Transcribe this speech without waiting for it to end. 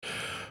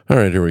All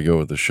right, here we go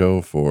with the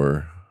show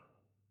for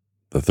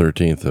the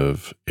 13th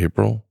of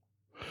April,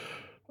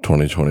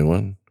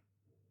 2021.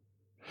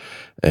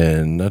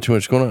 And not too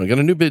much going on. I got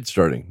a new bid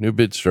starting. New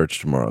bid starts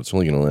tomorrow. It's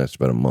only going to last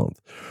about a month.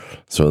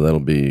 So that'll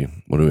be,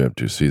 what do we have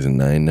to, season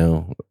 9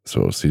 now?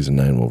 So season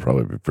 9 will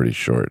probably be pretty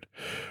short.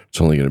 It's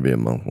only going to be a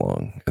month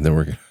long. And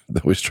then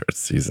then we start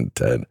season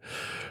 10.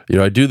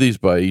 I do these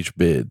by each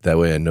bid. That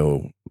way I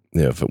know,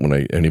 if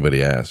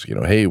anybody asks,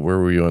 hey, where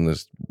were you on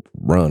this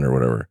run or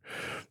whatever?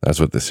 That's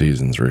what the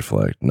seasons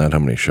reflect. Not how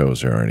many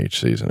shows there are in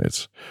each season.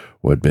 It's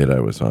what bid I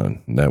was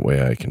on. And that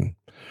way I can,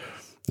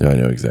 I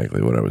know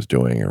exactly what I was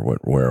doing or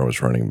where I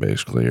was running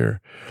basically. Or,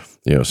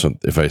 so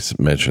if I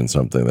mention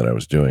something that I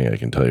was doing, I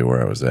can tell you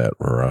where I was at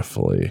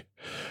roughly,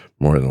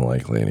 more than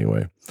likely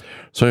anyway.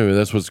 So anyway,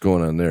 that's what's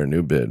going on there.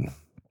 New bid.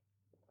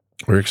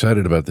 We're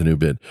excited about the new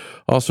bid.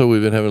 Also,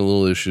 we've been having a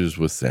little issues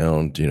with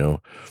sound.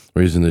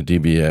 We're using the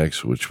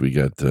DBX, which we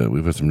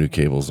put some new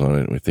cables on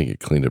it, and we think it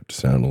cleaned up the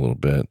sound a little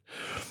bit.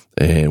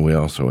 And we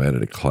also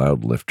added a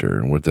cloud lifter.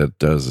 And what that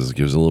does is it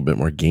gives a little bit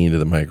more gain to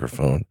the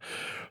microphone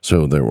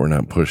so that we're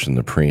not pushing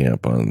the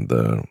preamp on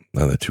the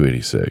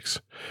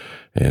 286.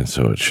 And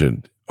so it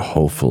should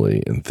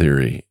hopefully, in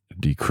theory,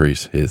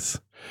 decrease hiss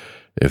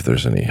if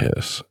there's any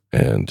hiss.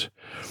 And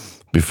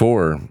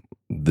before,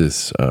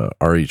 this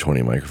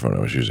RE20 microphone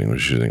I was using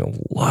a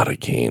lot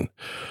of gain.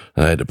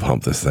 And I had to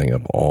pump this thing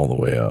up all the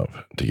way up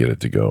to get it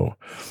to go.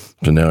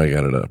 So now I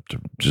got it up to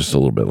just a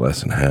little bit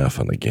less than half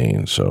on the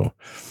gain. So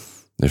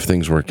if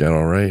things work out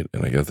all right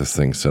and I got this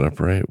thing set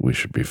up right, we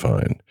should be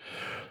fine.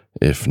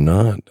 If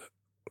not,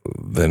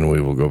 then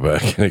we will go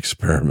back and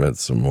experiment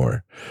some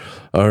more.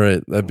 All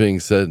right. That being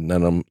said,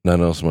 not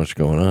much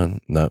going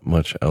on. Not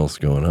much else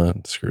going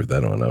on. Screwed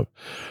that one up.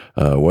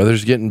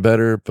 Weather's getting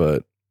better,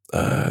 but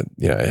I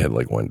had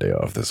like one day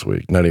off this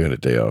week. Not even a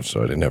day off,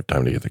 so I didn't have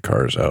time to get the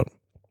cars out.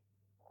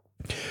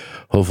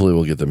 Hopefully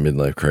we'll get the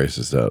midlife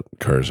crisis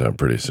cars out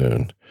pretty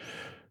soon.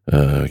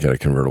 Got a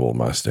convertible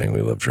Mustang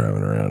we love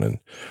driving around, and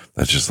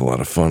that's just a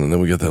lot of fun. And then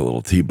we got that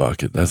little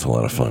T-bucket. That's a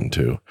lot of fun,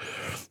 too.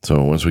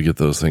 So once we get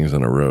those things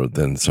on the road,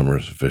 then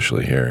summer's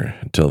officially here.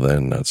 Until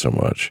then, not so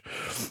much.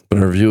 But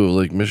our view of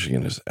Lake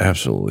Michigan is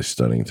absolutely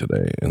stunning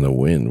today, and the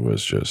wind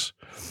was just,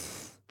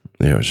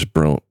 it's just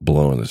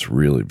blowing this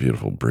really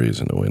beautiful breeze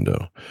in the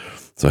window.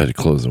 So I had to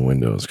close the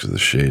windows because the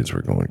shades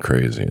were going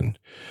crazy, and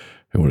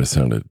it would have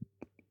sounded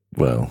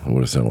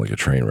like a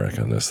train wreck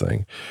on this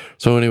thing.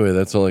 So anyway,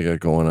 that's all I got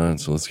going on.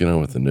 So let's get on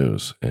with the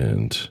news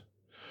and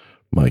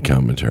my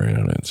commentary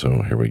on it.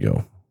 So here we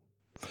go.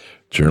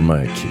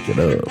 Jeremiah, kick it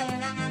up.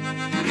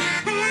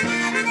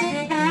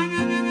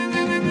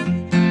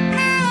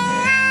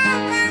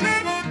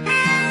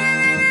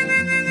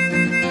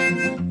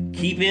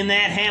 Keeping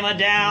that hammer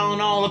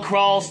down all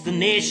across the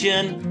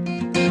nation.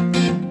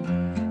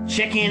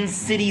 Checking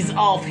cities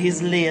off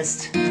his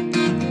list.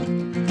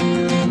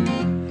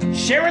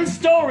 Sharing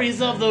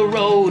stories of the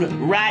road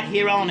right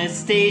here on his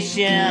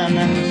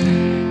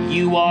station.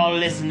 You are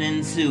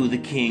listening to the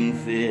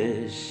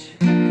Kingfish.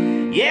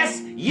 Yes,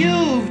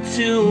 you've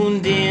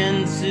tuned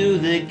in to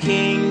the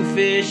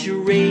Kingfish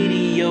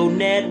Radio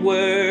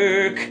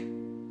Network.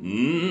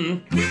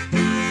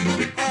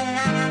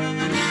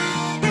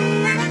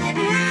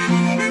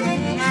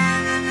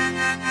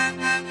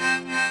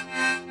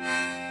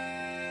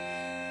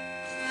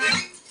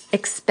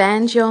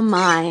 Expand your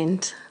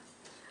mind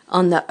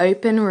on the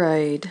open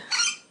road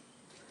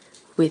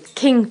with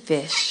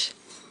Kingfish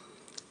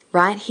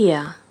right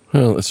here.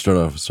 Well, let's start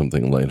off with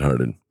something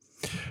lighthearted.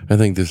 I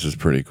think this is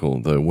pretty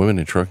cool. The Women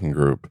in Trucking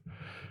group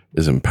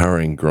is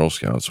empowering Girl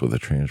Scouts with a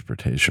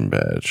transportation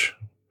badge.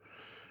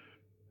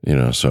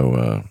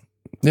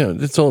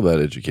 It's all about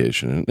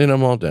education, and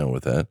I'm all down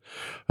with that.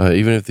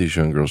 Even if these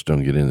young girls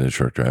don't get into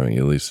truck driving,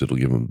 at least it'll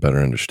give them a better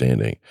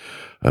understanding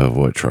of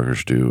what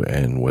truckers do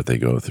and what they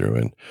go through,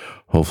 and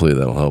hopefully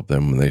that'll help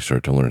them when they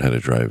start to learn how to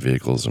drive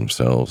vehicles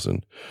themselves.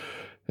 And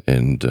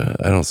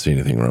I don't see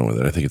anything wrong with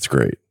it. I think it's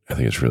great. I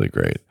think it's really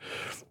great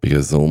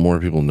because the more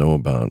people know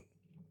about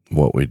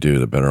what we do,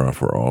 the better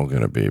off we're all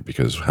going to be.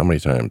 Because how many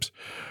times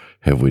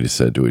have we just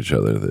said to each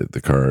other that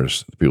the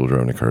people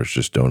driving the cars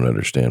just don't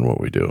understand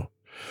what we do?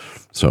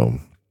 So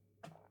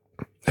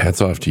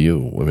hats off to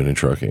you, Women in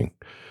Trucking,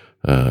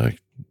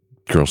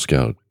 Girl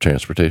Scout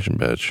transportation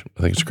badge.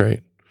 I think it's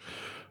great.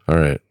 All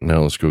right,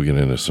 now let's go get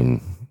into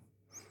some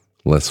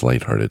less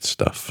lighthearted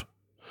stuff.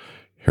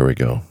 Here we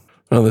go.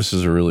 Well, this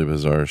is a really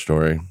bizarre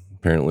story.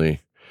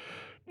 Apparently,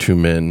 2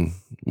 men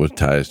with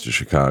ties to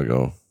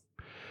Chicago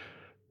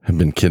have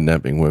been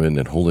kidnapping women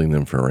and holding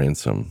them for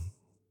ransom.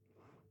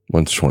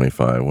 One's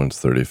 25, one's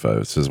 35.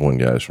 It says one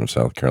guy's from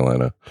South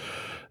Carolina.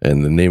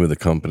 And the name of the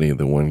company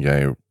the one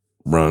guy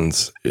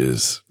runs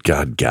is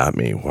God Got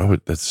Me.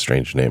 That's a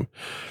strange name.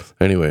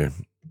 Anyway,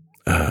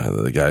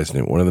 the guy's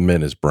name, one of the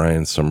men is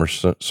Brian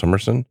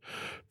Summerson,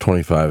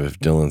 25 of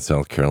Dillon,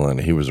 South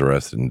Carolina. He was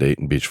arrested in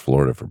Dayton Beach,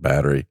 Florida for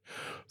battery,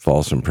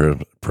 false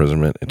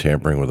imprisonment, and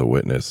tampering with a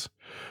witness,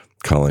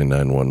 calling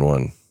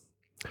 911.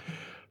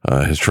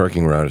 His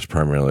trucking route is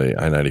primarily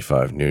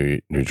I-95,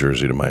 New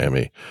Jersey to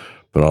Miami,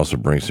 but also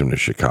brings him to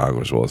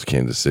Chicago as well as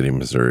Kansas City,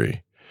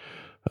 Missouri.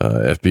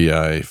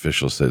 FBI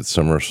officials said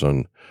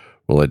Summerson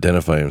will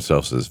identify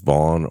himself as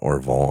Vaughn or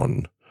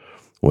Vaughn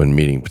when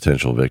meeting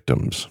potential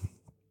victims.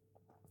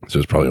 So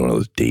it's probably one of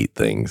those date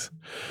things.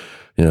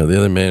 The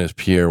other man is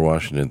Pierre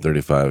Washington,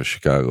 35, of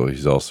Chicago.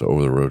 He's also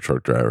over-the-road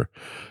truck driver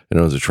and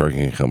owns a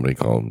trucking company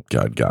called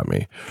God Got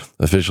Me.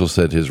 Officials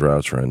said his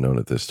routes are unknown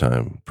at this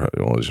time.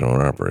 Probably always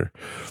known operator.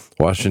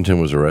 Washington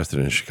was arrested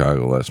in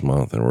Chicago last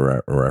month and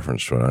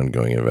referenced to an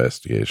ongoing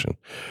investigation.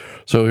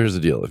 So here's the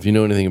deal. If you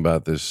know anything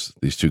about these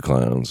two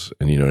clowns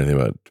and you know anything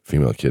about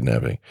female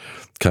kidnapping,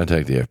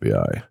 contact the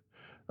FBI.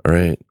 All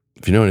right?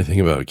 If you know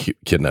anything about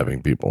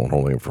kidnapping people and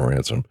holding them for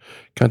ransom,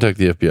 contact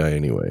the FBI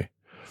anyway.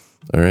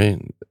 All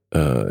right?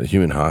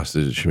 Human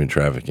hostage, human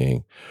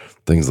trafficking,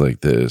 things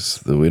like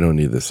this. We don't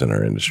need this in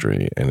our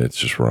industry, and it's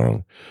just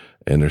wrong.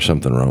 And there's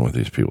something wrong with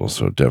these people,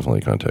 so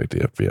definitely contact the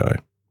FBI.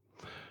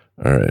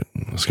 All right,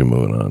 let's get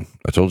moving on.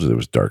 I told you there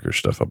was darker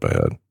stuff up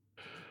ahead.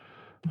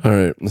 All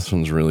right, this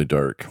one's really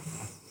dark.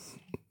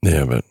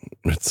 Yeah, but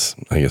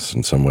I guess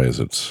in some ways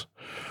it's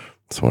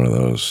one of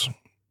those,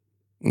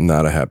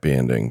 not a happy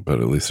ending, but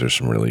at least there's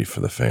some relief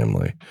for the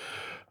family.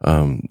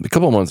 A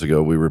couple of months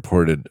ago, we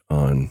reported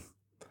on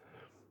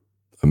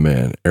a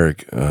man,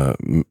 Eric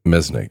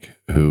Mesnick,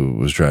 who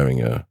was driving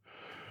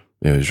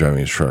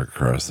his truck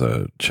across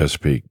the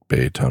Chesapeake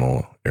Bay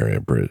Tunnel area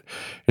bridge.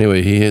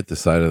 Anyway, he hit the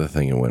side of the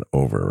thing and went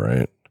over,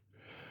 right?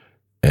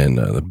 And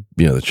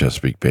the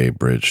Chesapeake Bay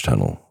Bridge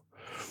Tunnel.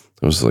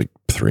 It was like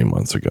 3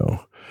 months ago.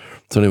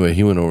 So anyway,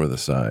 he went over the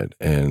side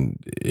and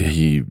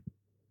he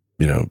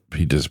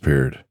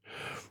disappeared.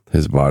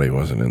 His body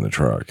wasn't in the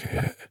truck.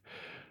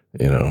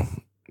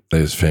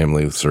 His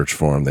family searched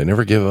for him. They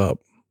never give up.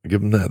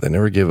 Give them that. They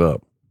never give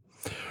up.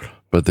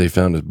 But they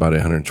found his body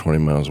 120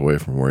 miles away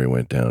from where he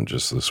went down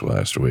just this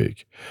last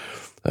week.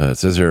 It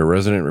says here, a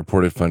resident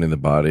reported finding the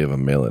body of a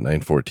male at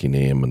 9:14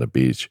 a.m. on the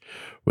beach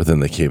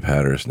within the Cape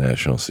Hatteras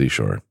National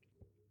Seashore.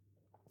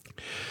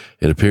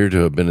 It appeared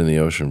to have been in the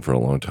ocean for a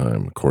long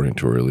time, according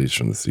to a release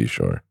from the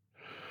seashore.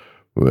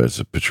 Well, that's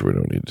a picture we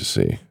don't need to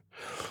see.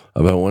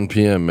 About 1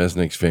 p.m.,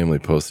 Mesnick's family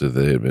posted that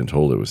they had been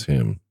told it was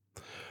him.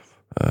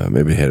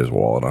 Maybe he had his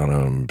wallet on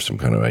him, some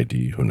kind of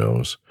ID, who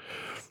knows.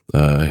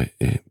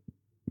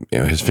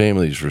 His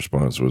family's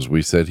response was,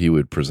 we said he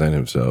would present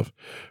himself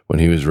when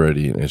he was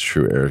ready, and it's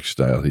true Eric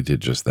style. He did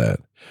just that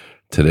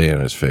today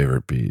on his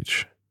favorite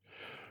beach.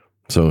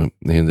 So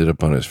he ended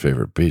up on his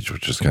favorite beach,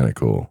 which is kind of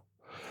cool.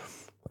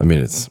 I mean,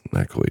 it's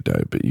not cool he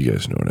died, but you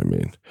guys know what I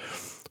mean.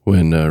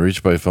 When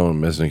reached by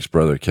phone, Mesnick's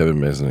brother, Kevin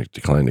Mesnick,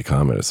 declined to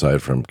comment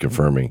aside from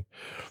confirming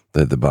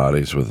that the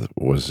bodies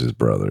was his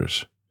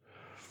brother's.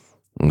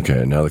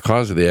 Okay, now the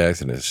cause of the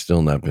accident has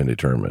still not been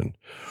determined,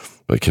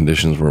 but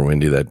conditions were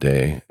windy that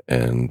day,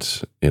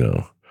 and,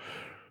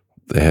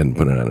 they hadn't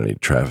put on any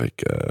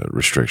traffic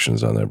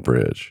restrictions on that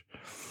bridge.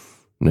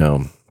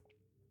 Now,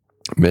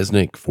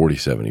 Mesnick,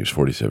 47, he was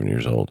 47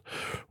 years old,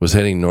 was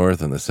heading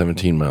north on the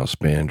 17-mile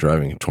span,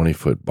 driving a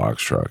 20-foot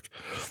box truck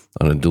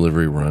on a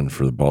delivery run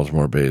for the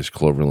Baltimore-based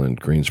Cloverland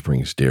Green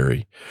Springs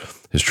Dairy.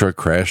 His truck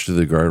crashed through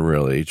the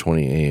guardrail at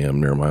 8:20 a.m.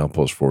 near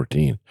milepost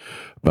 14,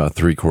 about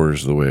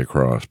 3/4 of the way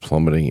across,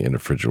 plummeting into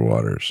frigid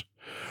waters.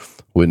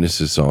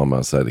 Witnesses saw him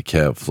outside the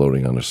cab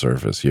floating on the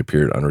surface. He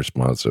appeared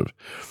unresponsive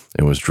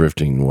and was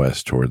drifting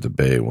west toward the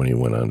bay when he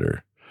went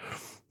under.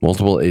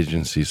 Multiple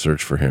agencies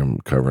searched for him,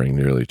 covering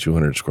nearly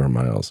 200 square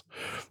miles.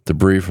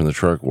 Debris from the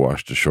truck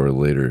washed ashore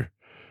later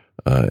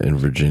in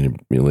Virginia,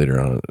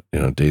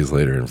 days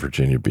later in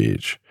Virginia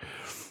Beach.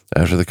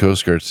 After the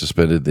Coast Guard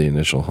suspended the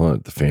initial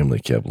hunt, the family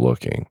kept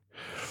looking.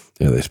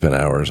 They spent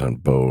hours on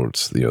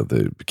boats. They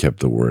kept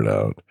the word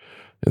out.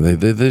 And they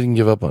didn't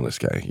give up on this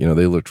guy.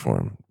 They looked for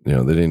him. They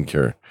didn't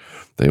care.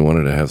 They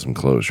wanted to have some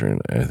closure,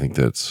 and I think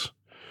that's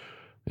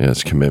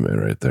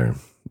commitment right there.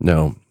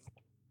 Now,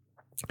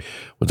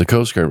 what the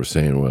Coast Guard was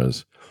saying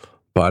was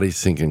bodies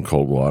sink in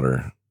cold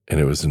water, and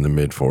it was in the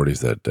mid-40s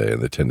that day,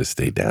 and they tend to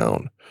stay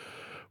down,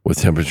 with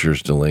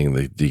temperatures delaying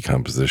the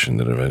decomposition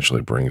that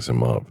eventually brings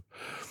them up.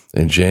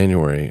 In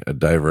January, a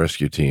dive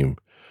rescue team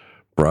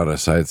brought a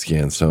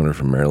side-scan sonar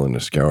from Maryland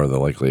to scour the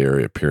likely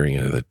area, peering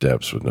into the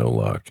depths with no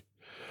luck.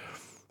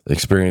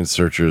 Experienced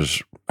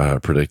searchers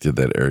predicted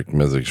that Eric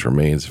Mesnick's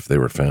remains, if they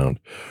were found,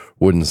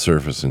 wouldn't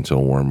surface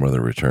until warm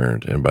weather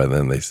returned, and by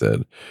then, they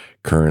said,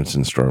 currents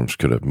and storms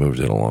could have moved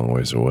it a long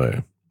ways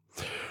away.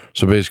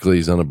 So basically,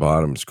 he's on the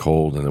bottom, it's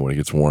cold, and then when it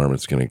gets warm,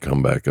 it's going to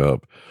come back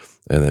up,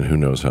 and then who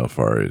knows how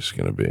far he's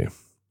going to be.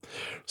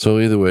 So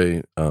either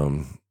way,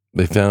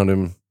 they found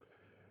him.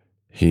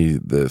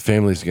 The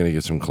family's going to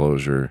get some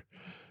closure,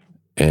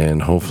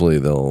 and hopefully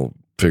they'll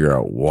figure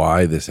out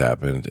why this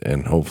happened,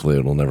 and hopefully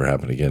it'll never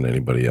happen again to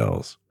anybody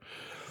else.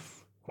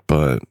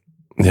 But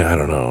I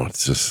don't know.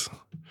 It's just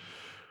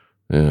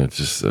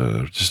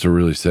a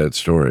really sad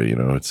story.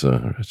 It's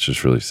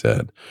just really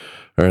sad.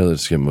 All right,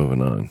 let's get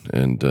moving on.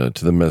 And to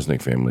the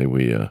Mesnick family,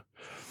 we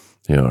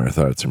our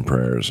thoughts and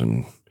prayers,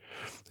 and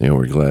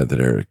we're glad that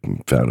Eric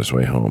found his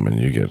way home and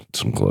you get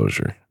some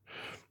closure.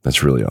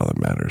 That's really all that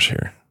matters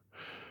here.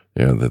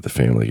 that the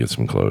family gets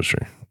some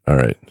closure. All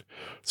right,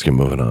 let's get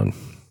moving on.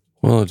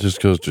 Well, it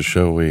just goes to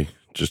show we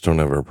just don't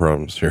have our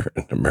problems here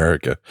in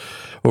America.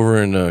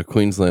 Over in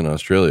Queensland,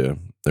 Australia,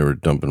 they were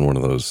dumping one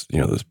of those,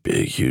 those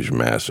big, huge,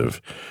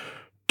 massive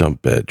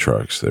dump bed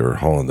trucks. They were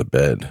hauling the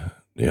bed,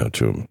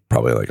 to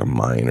probably like a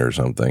mine or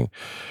something.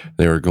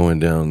 They were going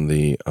down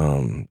the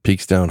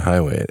Peaksdown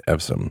Highway at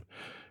Epsom,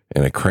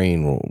 and a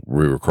crane will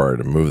be required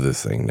to move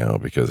this thing now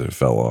because it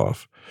fell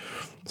off.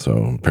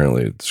 So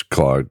apparently it's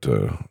clogged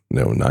to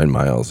 9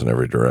 miles in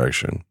every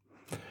direction.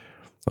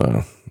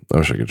 I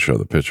wish I could show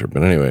the picture,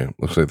 but anyway,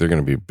 looks like they're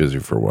going to be busy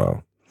for a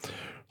while.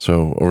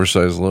 So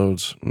oversized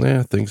loads,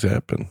 things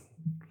happen.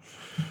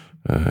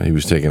 He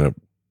was taking up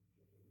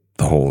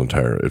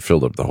it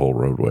filled up the whole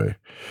roadway.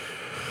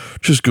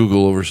 Just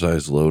Google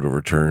oversized load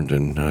overturned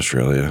in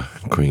Australia,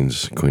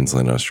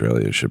 Queensland,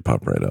 Australia. It should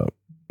pop right up.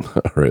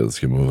 All right, let's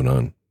get moving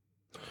on.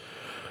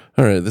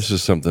 All right, this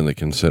is something to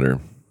consider.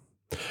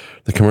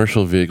 The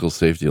Commercial Vehicle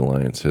Safety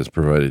Alliance has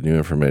provided new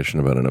information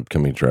about an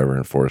upcoming driver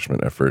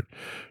enforcement effort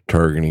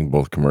targeting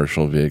both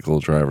commercial vehicle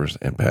drivers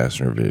and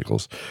passenger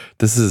vehicles.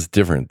 This is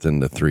different than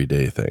the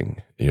 3-day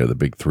thing, the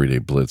big 3-day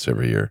blitz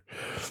every year.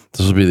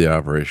 This will be the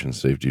Operation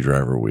Safety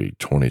Driver Week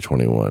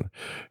 2021,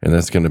 and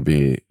that's going to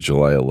be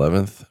July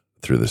 11th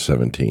through the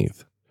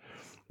 17th.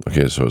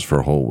 Okay, so it's for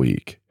a whole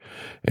week.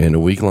 And a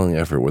week-long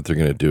effort, what they're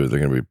going to do is they're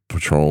going to be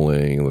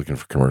patrolling, looking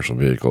for commercial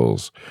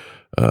vehicles,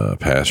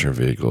 passenger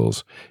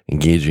vehicles,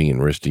 engaging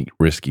in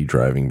risky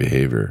driving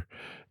behavior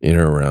in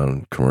or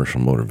around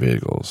commercial motor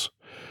vehicles.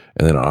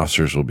 And then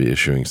officers will be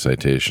issuing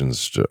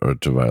citations to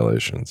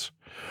violations.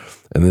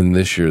 And then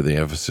this year, the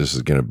emphasis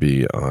is going to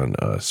be on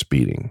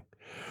speeding.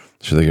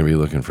 So they're going to be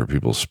looking for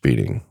people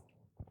speeding.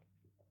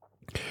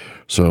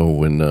 So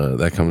when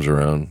that comes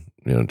around,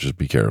 just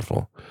be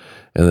careful.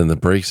 And then the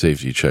Brake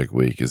Safety Check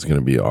Week is going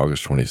to be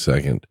August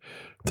 22nd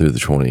through the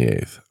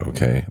 28th.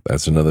 Okay,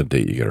 that's another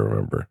date you got to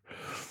remember.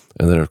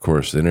 And then, of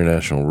course, the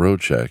International Road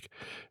Check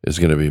is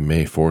going to be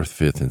May 4th,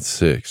 5th, and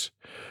 6th,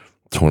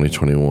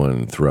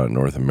 2021 throughout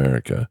North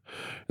America.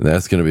 And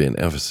that's going to be an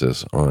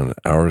emphasis on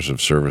hours of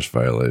service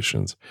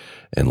violations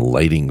and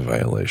lighting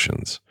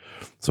violations.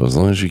 So as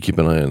long as you keep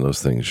an eye on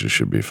those things, you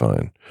should be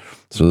fine.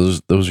 So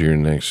those are your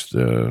next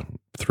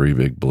 3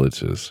 big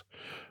blitzes.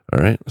 All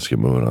right, let's get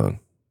moving on.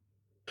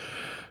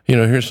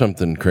 Here's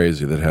something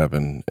crazy that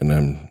happened, and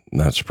I'm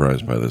not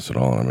surprised by this at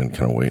all. I've been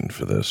kind of waiting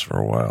for this for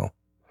a while.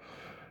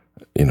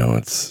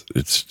 It's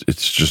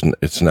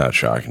not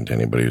shocking to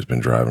anybody who's been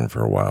driving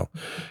for a while.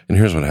 And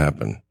here's what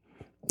happened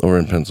over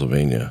in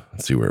Pennsylvania.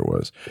 Let's see where it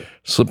was.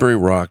 Slippery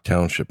Rock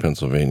Township,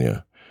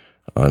 Pennsylvania,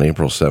 on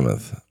April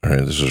 7th. All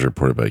right, this was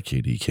reported by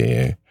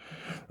KDKA.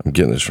 I'm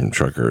getting this from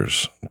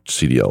Truckers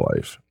CDL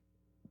Life.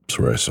 That's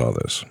where I saw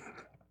this.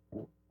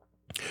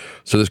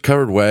 So this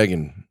covered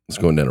wagon was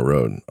going down a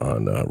road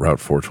on Route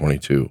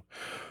 422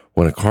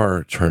 when a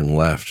car turned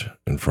left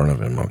in front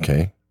of him,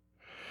 okay?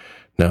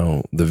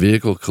 Now, the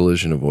vehicle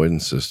collision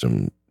avoidance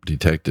system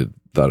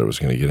thought it was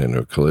going to get into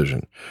a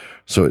collision,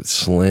 so it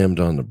slammed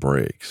on the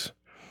brakes.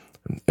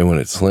 And when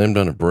it slammed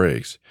on the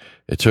brakes,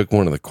 it took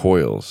one of the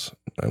coils.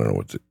 I don't know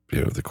what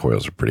the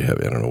coils are pretty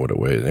heavy. I don't know what it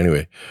weighs.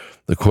 Anyway,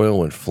 the coil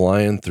went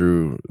flying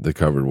through the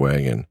covered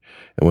wagon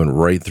and went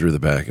right through the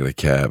back of the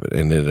cab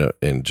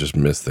and just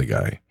missed the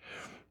guy.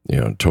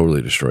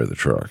 Totally destroyed the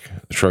truck.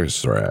 The truck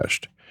is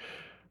thrashed.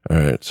 All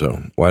right,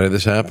 so why did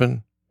this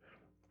happen?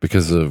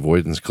 Because the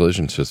avoidance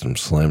collision system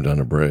slammed on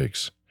the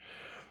brakes.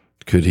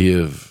 Would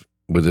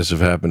this have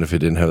happened if he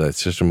didn't have that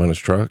system on his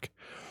truck?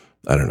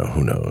 I don't know.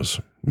 Who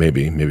knows?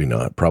 Maybe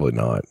not. Probably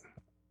not.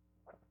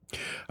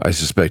 I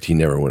suspect he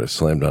never would have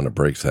slammed on the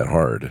brakes that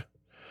hard.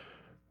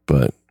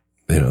 But,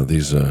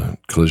 these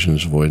collision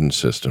avoidance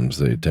systems,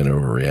 they tend to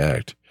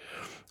overreact.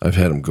 I've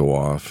had them go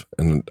off,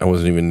 and I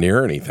wasn't even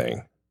near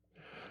anything.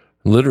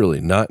 Literally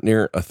not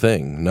near a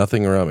thing,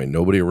 nothing around me,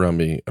 nobody around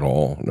me at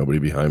all, nobody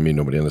behind me,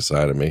 nobody on the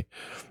side of me,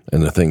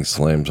 and the thing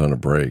slams on the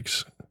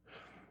brakes.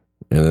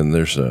 And then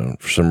there's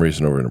for some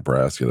reason over in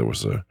Nebraska, there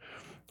was a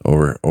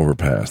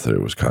overpass that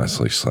it was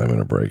constantly slamming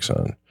the brakes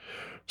on.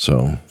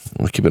 So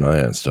we'll keep an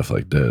eye on stuff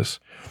like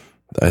this.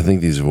 I think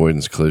these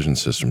avoidance collision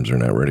systems are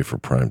not ready for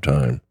prime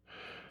time.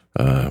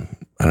 I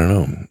don't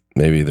know.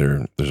 Maybe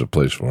there's a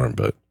place for them,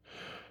 but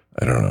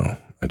I don't know.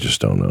 I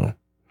just don't know.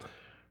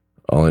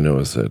 All I know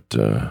is that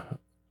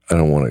I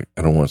don't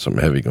want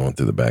something heavy going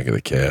through the back of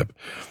the cab.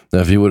 Now,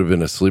 if he would have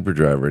been a sleeper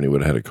driver and he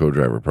would have had a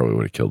co-driver, probably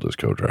would have killed his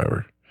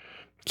co-driver.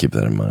 Keep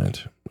that in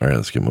mind. All right,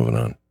 let's get moving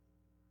on.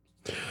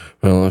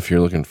 Well, if you're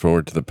looking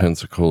forward to the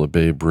Pensacola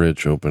Bay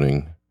Bridge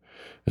opening,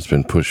 it's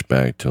been pushed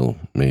back till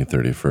May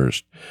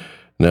 31st.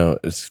 Now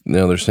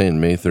they're saying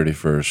May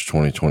 31st,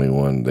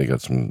 2021. They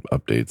got some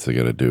updates they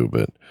got to do,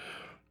 but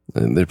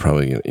they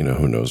probably,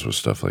 who knows with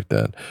stuff like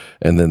that.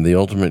 And then the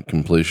ultimate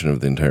completion of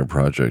the entire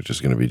project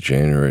is going to be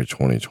January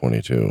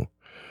 2022.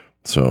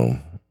 So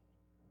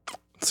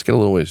it's got a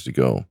little ways to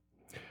go.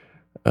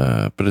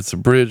 But it's a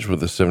bridge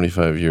with a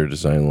 75-year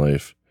design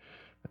life.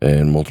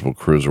 and multiple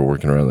crews are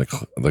working around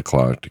the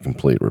clock to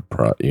complete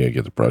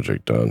get the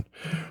project done.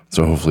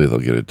 So hopefully they'll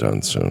get it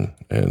done soon,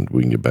 and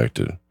we can get back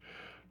to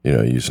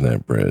using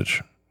that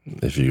bridge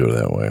if you go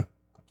that way.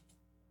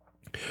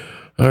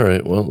 All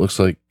right, well, it looks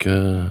like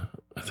I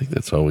think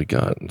that's all we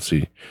got.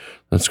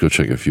 Let's go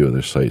check a few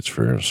other sites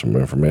for some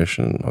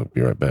information. I'll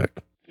be right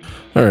back.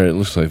 All right, it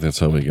looks like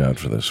that's all we got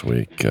for this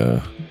week.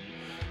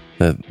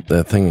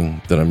 That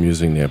thing that I'm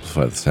using to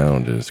amplify the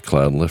sound is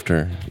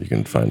Cloudlifter. You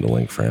can find a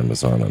link for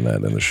Amazon on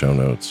that in the show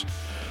notes.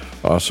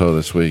 Also,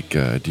 this week,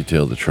 I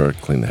detailed the truck,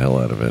 cleaned the hell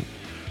out of it.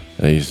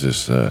 I used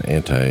this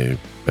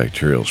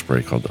antibacterial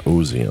spray called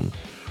Ozium.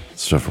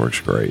 Stuff works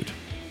great.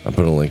 I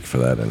put a link for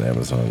that in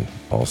Amazon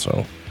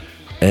also.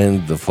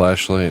 And the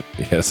flashlight,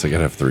 yes, I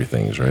gotta have 3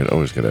 things, right?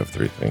 Always gotta have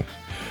 3 things.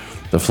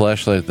 The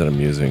flashlight that I'm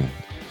using,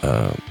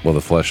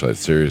 the flashlight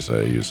series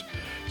I use,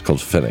 it's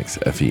called Fenix,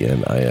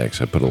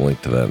 Fenix. I put a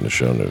link to that in the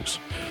show notes.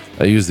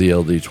 I use the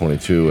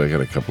LD22. I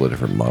got a couple of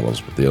different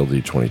models, but the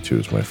LD22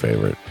 is my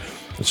favorite.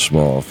 It's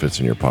small, fits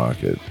in your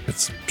pocket.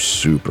 It's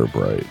super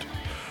bright.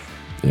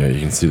 You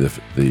can see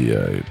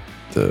the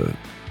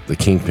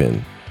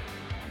kingpin,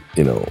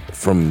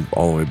 from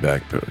all the way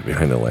back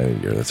behind the landing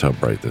gear. That's how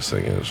bright this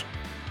thing is.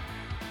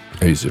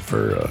 I use it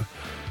for,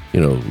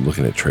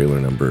 looking at trailer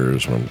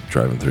numbers when I'm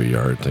driving through a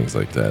yard, things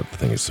like that. The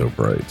thing is so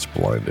bright, it's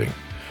blinding.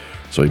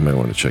 So you might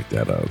want to check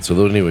that out.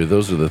 So anyway,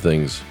 those are the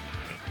things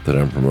that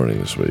I'm promoting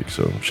this week.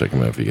 So check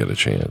them out if you get a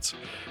chance.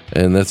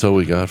 And that's all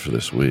we got for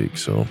this week.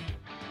 So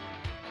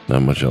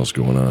not much else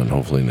going on.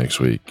 Hopefully next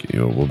week,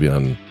 we'll be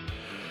on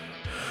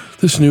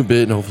this new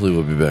bit, and hopefully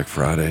we'll be back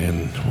Friday,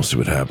 and we'll see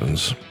what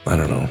happens. I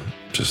don't know.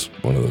 Just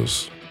one of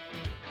those,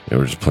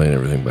 we're just playing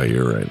everything by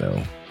ear right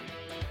now.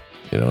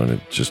 And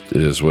it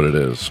is what it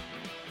is.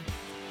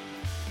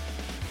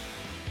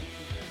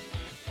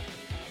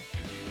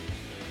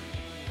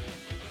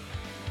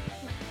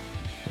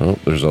 Oh,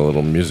 there's a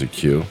little music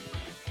cue.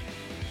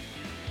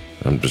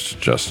 I'm just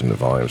adjusting the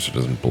volume so it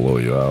doesn't blow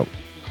you out.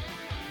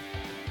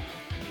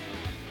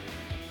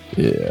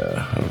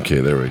 Yeah, okay,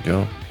 there we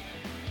go.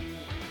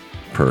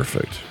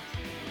 Perfect.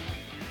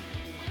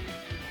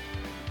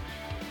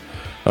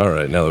 All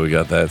right, now that we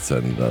got that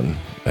said and done,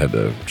 I had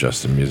to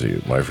adjust the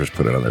music. My first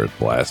put it on there, it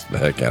blasted the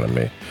heck out of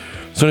me.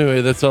 So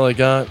anyway, that's all I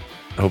got.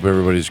 I hope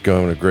everybody's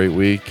going a great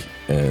week,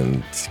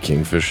 and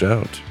Kingfish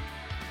out.